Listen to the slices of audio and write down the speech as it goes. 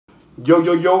Yo,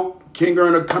 yo, yo, King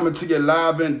Earner coming to you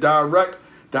live and direct,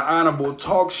 the Honorable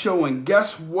Talk Show. And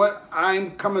guess what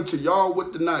I'm coming to y'all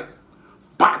with tonight?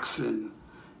 Boxing.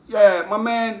 Yeah, my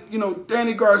man,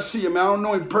 Danny Garcia, man, I don't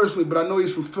know him personally, but I know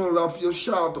he's from Philadelphia.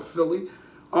 Shout out to Philly.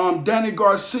 Danny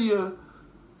Garcia,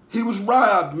 he was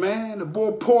robbed, man. The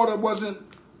boy Porter wasn't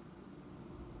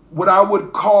what I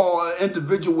would call an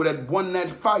individual that won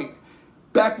that fight.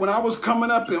 Back when I was coming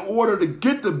up, in order to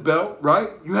get the belt, right,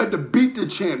 you had to beat the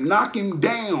champ, knock him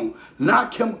down,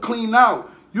 knock him clean out.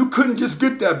 You couldn't just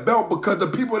get that belt because the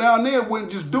people down there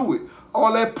wouldn't just do it.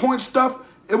 All that point stuff,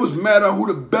 it was matter who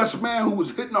the best man, who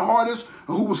was hitting the hardest,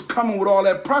 and who was coming with all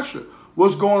that pressure.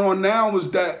 What's going on now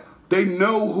is that they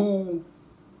know who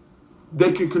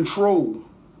they can control.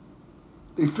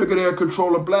 They figure they'll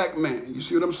control a black man. You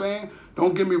see what I'm saying?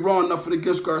 Don't get me wrong, nothing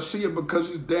against Garcia because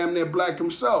he's damn near black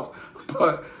himself.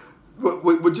 But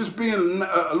just being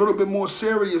a little bit more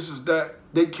serious is that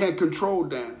they can't control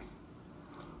Danny.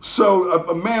 So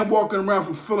a man walking around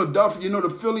from Philadelphia, the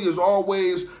Philly is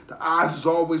always, the odds is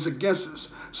always against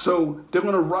us. So they're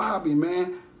going to rob him,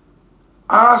 man.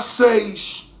 I say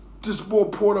this boy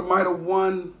Porter might have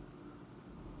won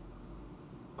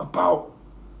about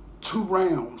 2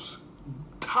 rounds.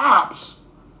 Tops.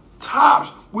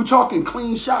 We're talking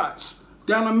clean shots.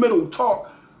 Down the middle,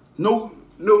 talk. No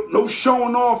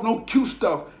showing off, no cute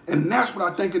stuff. And that's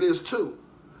what I think it is too.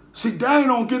 See, Danny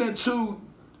don't get into,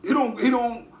 he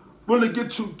don't really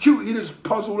get too cute. He just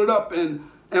puzzled it up. And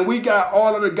we got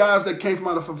all of the guys that came from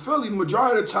out of Philly, the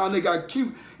majority of the time they got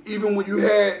cute. Even when you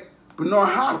had Bernard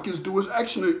Hopkins do his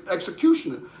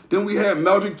executioner. Then we had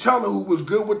Meldrick Teller, who was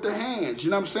good with the hands.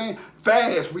 You know what I'm saying?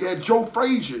 Fast. We had Joe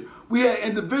Frazier. We had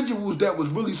individuals that was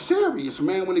really serious,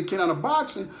 man, when it came out of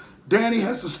boxing. Danny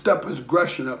has to step his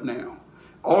aggression up now.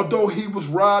 Although he was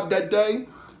robbed that day,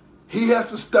 he has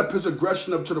to step his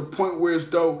aggression up to the point where as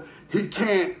though he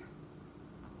can't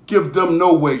give them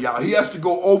no way out. He has to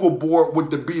go overboard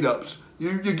with the beat-ups.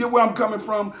 You get where I'm coming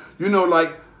from?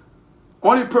 Like,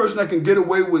 only person that can get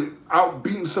away without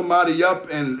beating somebody up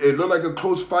and it look like a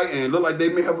close fight and it look like they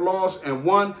may have lost and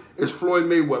won is Floyd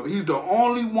Mayweather. He's the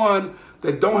only one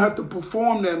that don't have to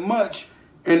perform that much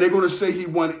and they're going to say he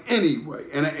won anyway.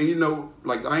 And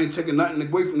like I ain't taking nothing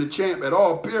away from the champ at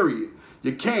all, period.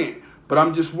 You can't. But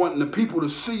I'm just wanting the people to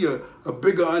see a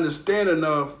bigger understanding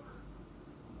of,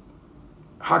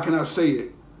 how can I say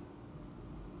it?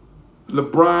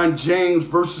 LeBron James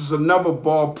versus another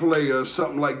ball player or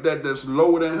something like that that's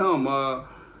lower than him.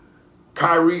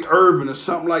 Kyrie Irving or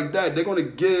something like that. They're going to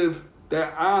give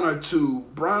that honor to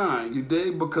Brian, you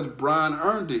dig? Because Brian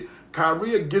earned it.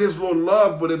 Kyrie will get his little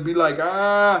love, but it'd be like,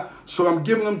 so I'm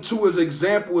giving them to as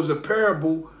example, as a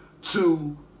parable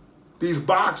to these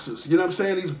boxers. You know what I'm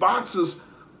saying? These boxers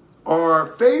are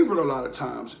favored a lot of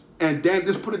times. And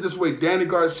just put it this way, Danny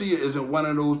Garcia isn't one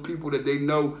of those people that they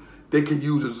know they can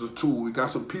use as a tool. We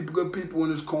got some good people in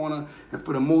this corner, and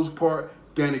for the most part,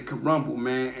 Danny can rumble,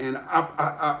 man. And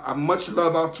I much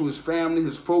love out to his family,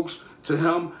 his folks, to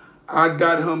him. I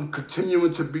got him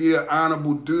continuing to be an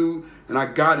honorable dude, and I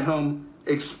got him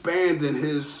expanding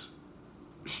his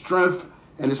strength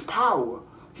and his power.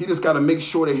 He just got to make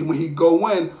sure that when he go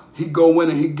in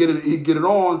and he get it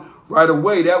on right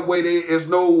away. That way there is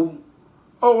no,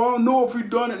 oh, I don't know if he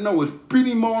done it. No, it's beat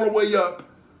him all the way up.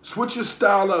 Switch your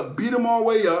style up, beat them all the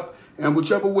way up, and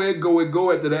whichever way it go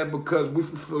after that because we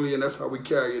from Philly and that's how we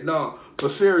carry it. No,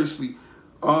 but seriously,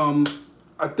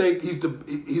 I think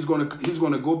he's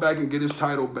gonna go back and get his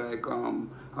title back.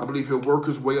 I believe he'll work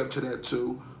his way up to that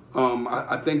too.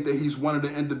 I think that he's one of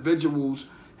the individuals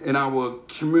in our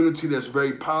community that's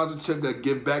very positive, that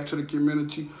give back to the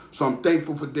community. So I'm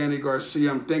thankful for Danny Garcia.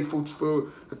 I'm thankful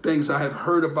for the things I have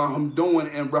heard about him doing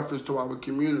in reference to our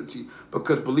community.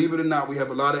 Because believe it or not, we have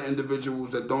a lot of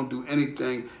individuals that don't do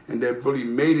anything and that really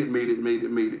made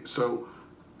it. So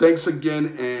thanks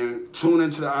again and tune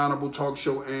into the Honorable Talk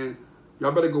Show. And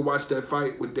y'all better go watch that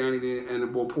fight with Danny and the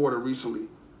boy Porter recently.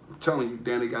 I'm telling you,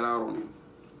 Danny got out on him.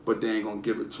 But they ain't going to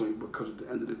give it to him because at the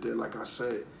end of the day, like I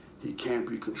said, he can't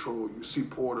be controlled. You see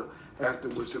Porter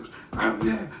afterwards, it was,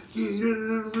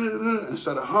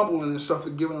 instead of humbling himself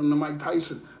and giving him to Mike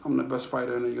Tyson, I'm the best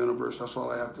fighter in the universe. That's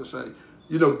all I have to say.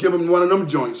 Give him one of them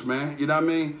joints, man. You know what I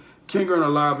mean? King Earner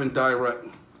live and direct.